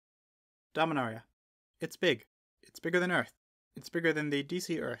Dominaria. It's big. It's bigger than Earth. It's bigger than the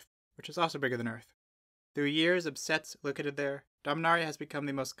DC Earth, which is also bigger than Earth. Through years of sets located there, Dominaria has become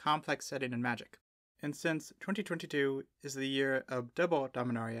the most complex setting in Magic. And since 2022 is the year of double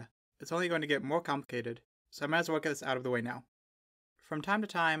Dominaria, it's only going to get more complicated, so I might as well get this out of the way now. From time to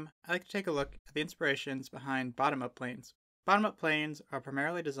time, I like to take a look at the inspirations behind bottom-up planes. Bottom-up planes are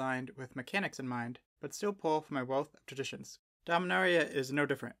primarily designed with mechanics in mind, but still pull from a wealth of traditions. Dominaria is no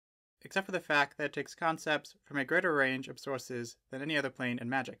different, except for the fact that it takes concepts from a greater range of sources than any other plane in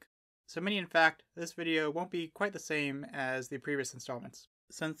Magic. So many, in fact, this video won't be quite the same as the previous installments.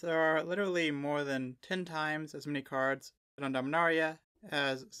 Since there are literally more than 10 times as many cards on Dominaria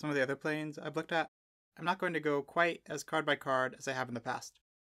as some of the other planes I've looked at, I'm not going to go quite as card by card as I have in the past.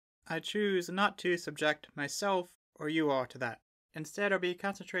 I choose not to subject myself or you all to that. Instead, I'll be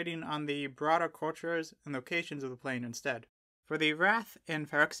concentrating on the broader cultures and locations of the plane instead. For the Wrath and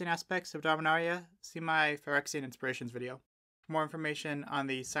Phyrexian aspects of Dominaria, see my Phyrexian Inspirations video. For more information on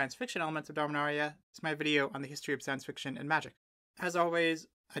the science fiction elements of Dominaria, see my video on the history of science fiction and magic. As always,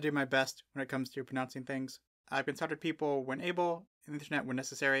 I do my best when it comes to pronouncing things. I've consulted people when able, and the internet when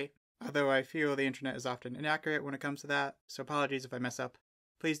necessary, although I feel the internet is often inaccurate when it comes to that, so apologies if I mess up.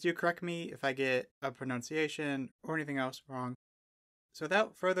 Please do correct me if I get a pronunciation or anything else wrong. So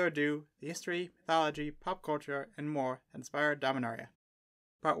without further ado, the history, mythology, pop culture, and more that inspired Dominaria.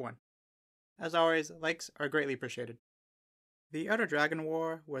 Part 1. As always, likes are greatly appreciated. The Outer Dragon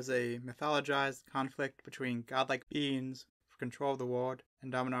War was a mythologized conflict between godlike beings for control of the world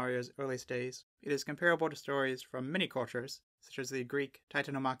in Dominaria's earliest days. It is comparable to stories from many cultures, such as the Greek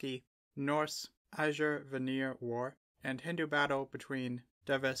Titanomachy, Norse Aesir-Vanir War, and Hindu battle between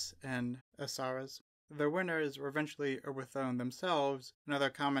Devas and Asaras. The winners were eventually overthrown themselves, another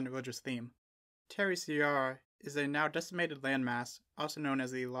common religious theme. Terisiar is a now decimated landmass, also known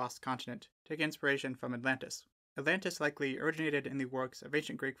as the Lost Continent, taking inspiration from Atlantis. Atlantis likely originated in the works of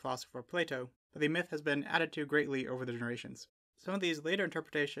ancient Greek philosopher Plato, but the myth has been added to greatly over the generations. Some of these later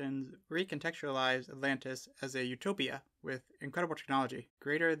interpretations recontextualize Atlantis as a utopia with incredible technology,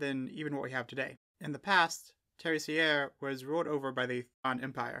 greater than even what we have today. In the past, Terisiar was ruled over by the Thrawn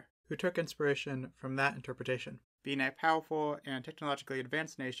Empire, who took inspiration from that interpretation, being a powerful and technologically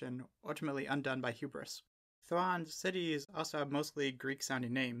advanced nation ultimately undone by hubris. Thrawn's cities also have mostly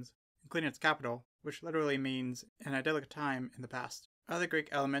Greek-sounding names, including its capital, which literally means an idyllic time in the past. Other Greek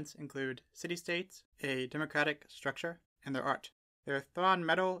elements include city-states, a democratic structure, and their art. Their Thrawn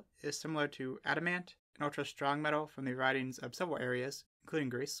metal is similar to adamant, an ultra-strong metal from the writings of several areas, including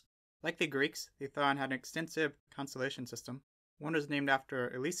Greece. Like the Greeks, the Thrawn had an extensive constellation system. One was named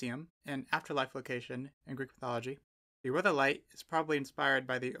after Elysium, an afterlife location in Greek mythology. The Weatherlight is probably inspired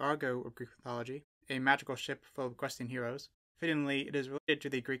by the Argo of Greek mythology, a magical ship full of questing heroes. Fittingly, it is related to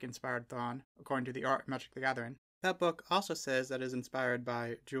the Greek-inspired Thrawn, according to the Art of Magic the Gathering. That book also says that it is inspired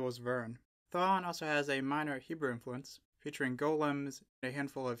by Jules Verne. Thrawn also has a minor Hebrew influence, featuring golems and a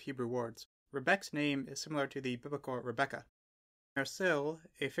handful of Hebrew words. Rebek's name is similar to the biblical Rebecca. Narsil,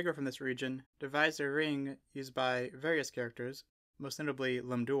 a figure from this region, devised a ring used by various characters, most notably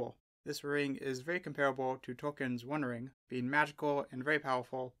Lemdul. This ring is very comparable to Tolkien's One Ring, being magical and very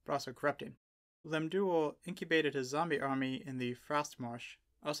powerful, but also corrupting. Lemdul incubated his zombie army in the Frost Marsh,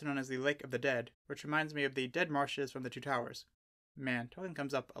 also known as the Lake of the Dead, which reminds me of the Dead Marshes from the Two Towers. Man, Tolkien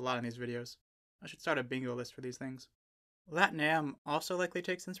comes up a lot in these videos. I should start a bingo list for these things. Latnam also likely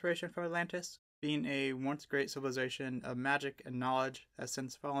takes inspiration from Atlantis, being a once great civilization of magic and knowledge that has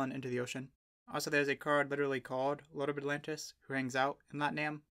since fallen into the ocean. Also, there's a card literally called Lord of Atlantis, who hangs out in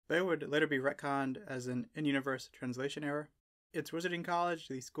Latnam, but it would later be retconned as an in-universe translation error. Its wizarding college,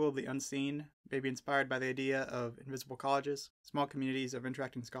 the School of the Unseen, may be inspired by the idea of invisible colleges, small communities of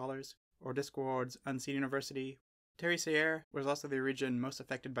interacting scholars, or Discworld's Unseen University. Terisiar was also the region most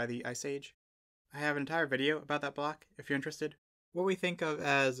affected by the Ice Age. I have an entire video about that block, if you're interested. What we think of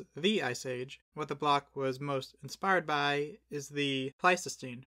as the Ice Age, what the block was most inspired by, is the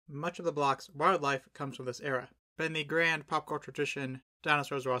Pleistocene. Much of the block's wildlife comes from this era, but in the grand pop culture tradition,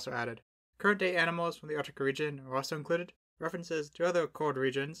 dinosaurs were also added. Current-day animals from the Arctic region are also included. References to other cold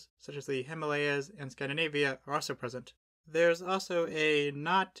regions, such as the Himalayas and Scandinavia, are also present. There's also a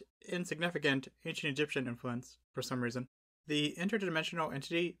not insignificant ancient Egyptian influence, for some reason. The interdimensional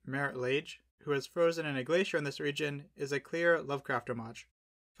entity, Merit Lage, who is frozen in a glacier in this region, is a clear Lovecraft homage.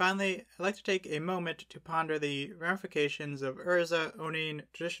 Finally, I'd like to take a moment to ponder the ramifications of Urza owning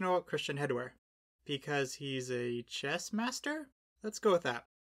traditional Christian headwear. Because he's a chess master? Let's go with that.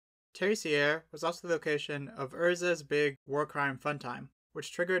 Terisiar was also the location of Urza's big war crime fun time,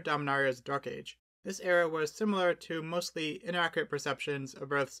 which triggered Dominaria's Dark Age. This era was similar to mostly inaccurate perceptions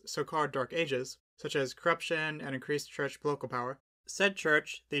of Earth's so-called Dark Ages, such as corruption and increased church political power. Said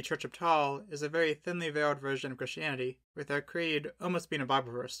church, the Church of Tal, is a very thinly veiled version of Christianity, with their creed almost being a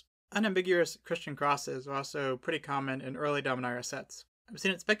Bible verse. Unambiguous Christian crosses are also pretty common in early Dominaria sets. I've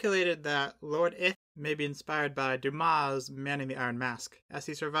seen it speculated that Lord Ith may be inspired by Dumas manning the Iron Mask, as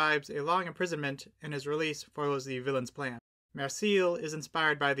he survives a long imprisonment and his release foils the villain's plan. Marsil is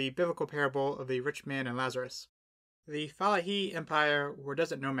inspired by the biblical parable of the rich man and Lazarus. The Falahi Empire were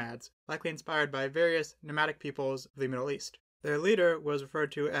desert nomads, likely inspired by various nomadic peoples of the Middle East. Their leader was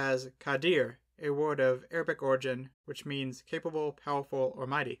referred to as Qadir, a word of Arabic origin which means capable, powerful, or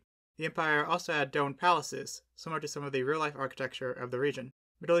mighty. The empire also had domed palaces, similar to some of the real-life architecture of the region.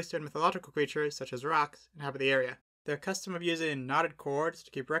 Middle Eastern mythological creatures, such as rocks, inhabit the area. Their custom of using knotted cords to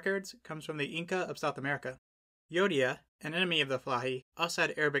keep records comes from the Inca of South America. Yodia, an enemy of the Falahi, also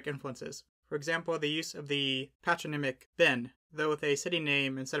had Arabic influences. For example, the use of the patronymic Ben, though with a city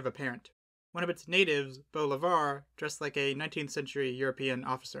name instead of a parent. One of its natives, Bolivar, dressed like a 19th century European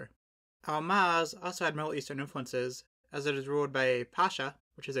officer. Almaz also had Middle Eastern influences, as it is ruled by a pasha,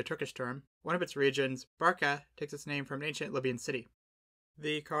 which is a Turkish term. One of its regions, Barca, takes its name from an ancient Libyan city.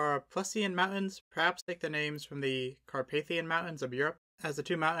 The Carpathian Mountains perhaps take their names from the Carpathian Mountains of Europe, as the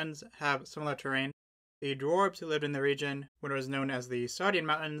two mountains have similar terrain. The dwarves who lived in the region, when it was known as the Sardian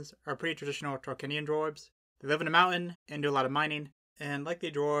Mountains, are pretty traditional Torquenian dwarves. They live in a mountain and do a lot of mining, and like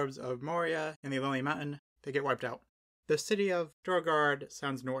the dwarves of Moria and the Lonely Mountain, they get wiped out. The city of Dorgard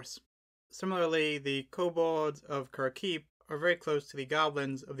sounds Norse. Similarly, the kobolds of Kirkeep are very close to the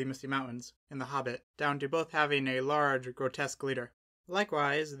goblins of the Misty Mountains in The Hobbit, down to both having a large, grotesque leader.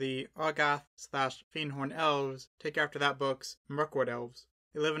 Likewise, the Argoth/Fiendhorn elves take after that book's Mirkwood elves.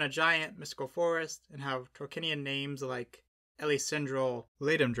 They live in a giant mystical forest and have Torquenian names like Elisindral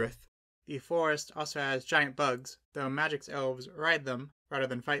Ladamdrith. The forest also has giant bugs, though Magic's elves ride them rather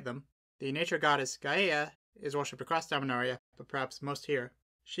than fight them. The nature goddess Gaia is worshipped across Dominaria, but perhaps most here.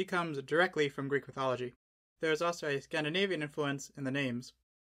 She comes directly from Greek mythology. There is also a Scandinavian influence in the names.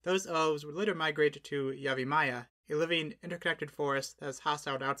 Those elves would later migrate to Yavimaya, a living, interconnected forest that is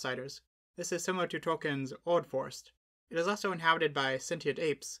hostile to outsiders. This is similar to Tolkien's Old Forest. It is also inhabited by sentient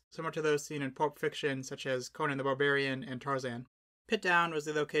apes, similar to those seen in pulp fiction such as Conan the Barbarian and Tarzan. Pitdown was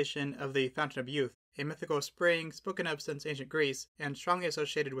the location of the Fountain of Youth, a mythical spring spoken of since ancient Greece and strongly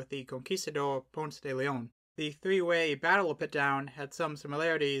associated with the Conquistador Ponce de Leon. The three-way Battle of Pitdown had some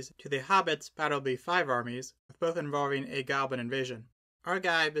similarities to the Hobbit's Battle of the Five Armies, with both involving a goblin invasion.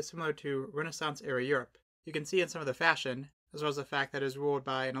 Argive is similar to Renaissance-era Europe. You can see in some of the fashion, as well as the fact that it is ruled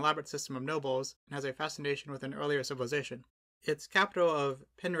by an elaborate system of nobles and has a fascination with an earlier civilization. Its capital of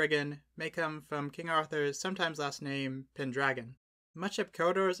Pendragon may come from King Arthur's sometimes last name, Pendragon. Much of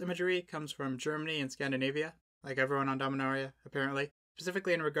Keldor's imagery comes from Germany and Scandinavia, like everyone on Dominaria, apparently,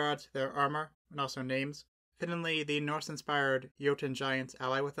 specifically in regards to their armor and also names. Fittingly, the Norse-inspired Jotun giants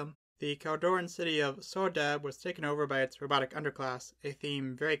ally with them. The Keldoran city of Sordab was taken over by its robotic underclass, a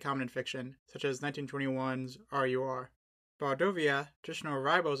theme very common in fiction, such as 1921's RUR. Bardovia, traditional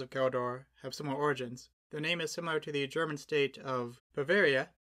rivals of Keldor, have similar origins. Their name is similar to the German state of Bavaria.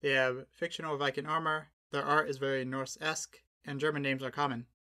 They have fictional Viking armor, their art is very Norse-esque, and German names are common.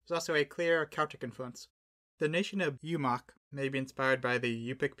 There's also a clear Celtic influence. The nation of Yumok may be inspired by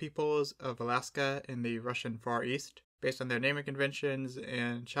the Yupik peoples of Alaska in the Russian Far East, based on their naming conventions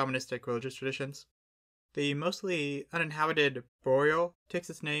and shamanistic religious traditions. The mostly uninhabited Boreal takes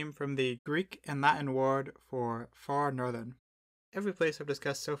its name from the Greek and Latin word for far northern. Every place I've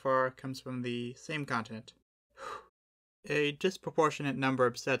discussed so far comes from the same continent. A disproportionate number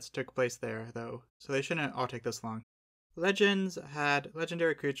of sets took place there, though, so they shouldn't all take this long. Legends had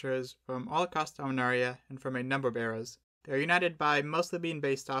legendary creatures from all across Dominaria and from a number of eras. They are united by mostly being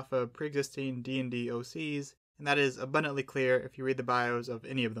based off of pre-existing D&D OCs, and that is abundantly clear if you read the bios of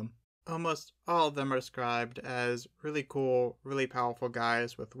any of them. Almost all of them are described as really cool, really powerful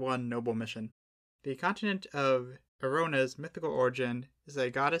guys with one noble mission. The continent of Arona's mythical origin is a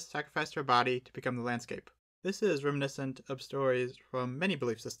goddess sacrificed her body to become the landscape. This is reminiscent of stories from many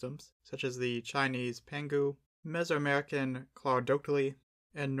belief systems, such as the Chinese Pangu, Mesoamerican Claudoctli,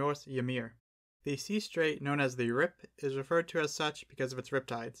 and Norse Ymir. The sea strait known as the Rip is referred to as such because of its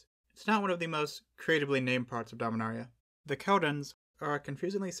riptides. It's not one of the most creatively named parts of Dominaria. The Keldans are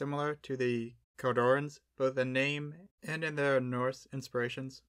confusingly similar to the Keldorans, both in name and in their Norse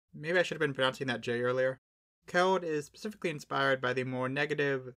inspirations. Maybe I should have been pronouncing that J earlier. Keld is specifically inspired by the more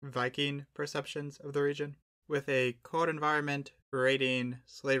negative Viking perceptions of the region, with a cold environment, raiding,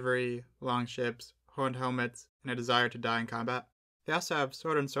 slavery, long ships, horned helmets, and a desire to die in combat. They also have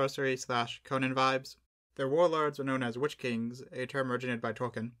sword and sorcery / Conan vibes. Their warlords are known as Witch Kings, a term originated by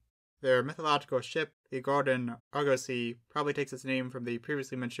Tolkien. Their mythological ship, the Golden Argosy, probably takes its name from the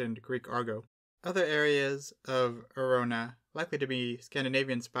previously mentioned Greek Argo. Other areas of Arona, likely to be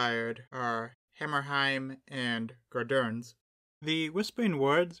Scandinavian-inspired, are Hammerheim and Gardurns. The Whispering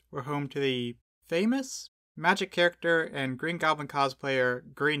Woods were home to the famous magic character and Green Goblin cosplayer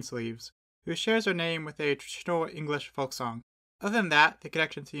Greensleeves, who shares her name with a traditional English folk song. Other than that, the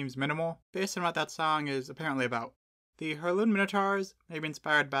connection seems minimal, based on what that song is apparently about. The Herloon Minotaurs may be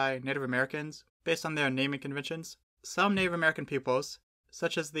inspired by Native Americans, based on their naming conventions. Some Native American peoples,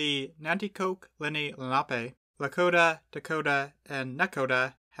 such as the Nanticoke, Lenni, Lenape, Lakota, Dakota, and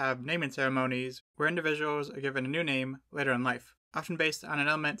Nakota, have naming ceremonies where individuals are given a new name later in life, often based on an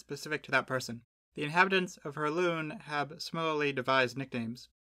element specific to that person. The inhabitants of Herloon have similarly devised nicknames.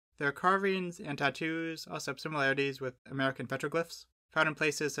 Their carvings and tattoos also have similarities with American petroglyphs, found in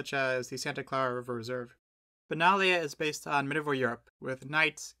places such as the Santa Clara River Reserve. Benalia is based on medieval Europe, with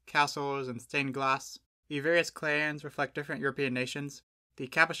knights, castles, and stained glass. The various clans reflect different European nations. The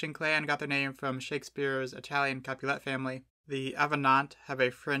Capuchin clan got their name from Shakespeare's Italian Capulet family. The Avenant have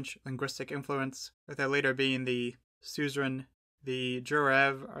a French linguistic influence, with their leader being the suzerain. The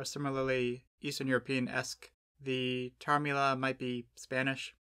Jurev are similarly Eastern European-esque. The Tarmila might be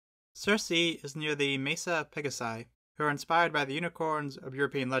Spanish. Circe is near the Mesa Pegasi, who are inspired by the unicorns of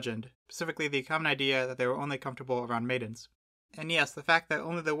European legend, specifically the common idea that they were only comfortable around maidens. And yes, the fact that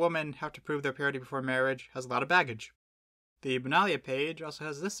only the women have to prove their purity before marriage has a lot of baggage. The Benalia page also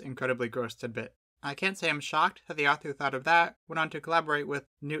has this incredibly gross tidbit. I can't say I'm shocked that the author who thought of that went on to collaborate with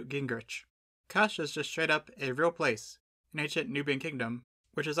Newt Gingrich. Kush is just straight up a real place, an ancient Nubian kingdom,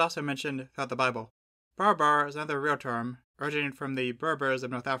 which is also mentioned throughout the Bible. Barbar is another real term, originating from the Berbers of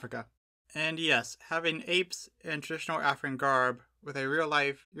North Africa. And yes, having apes in traditional African garb with a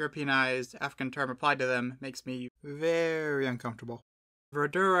real-life, Europeanized African term applied to them makes me very uncomfortable.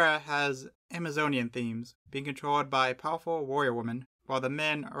 Verdura has Amazonian themes, being controlled by powerful warrior women, while the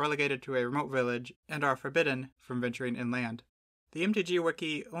men are relegated to a remote village and are forbidden from venturing inland. The MTG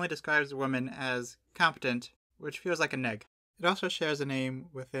wiki only describes the women as competent, which feels like a neg. It also shares a name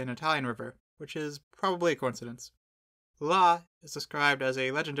with an Italian river, which is probably a coincidence. La is described as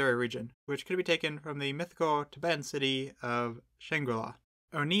a legendary region, which could be taken from the mythical Tibetan city of Shangri-La.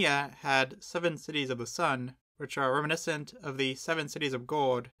 Onia had 7 cities of the sun, which are reminiscent of the 7 cities of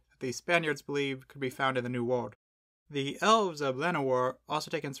gold that the Spaniards believed could be found in the New World. The elves of Llanowar also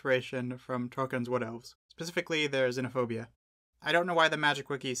take inspiration from Tolkien's Wood Elves, specifically their xenophobia. I don't know why the Magic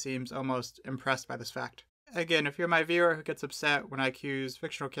Wiki seems almost impressed by this fact. Again, if you're my viewer who gets upset when I accuse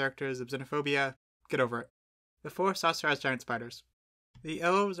fictional characters of xenophobia, get over it. The 4 Saucerized Giant Spiders. The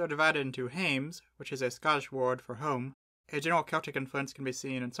elves are divided into hames, which is a Scottish word for home. A general Celtic influence can be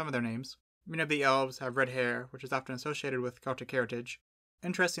seen in some of their names. Many of the elves have red hair, which is often associated with Celtic heritage.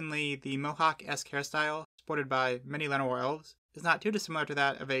 Interestingly, the Mohawk-esque hairstyle, sported by many Llanowar elves, is not too dissimilar to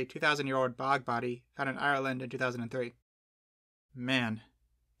that of a 2,000-year-old bog body found in Ireland in 2003. Man,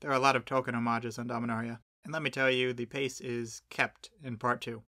 there are a lot of Tolkien homages on Dominaria, and let me tell you, the pace is kept in Part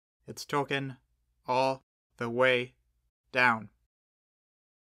 2. It's Tolkien all the way down.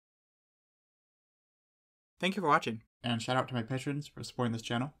 Thank you for watching, and shout out to my patrons for supporting this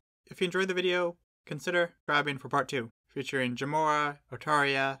channel. If you enjoyed the video, consider subscribing for Part 2, featuring Jamora,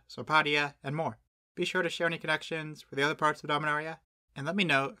 Otaria, Sopadia, and more. Be sure to share any connections for the other parts of Dominaria, and let me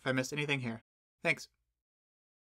know if I missed anything here. Thanks.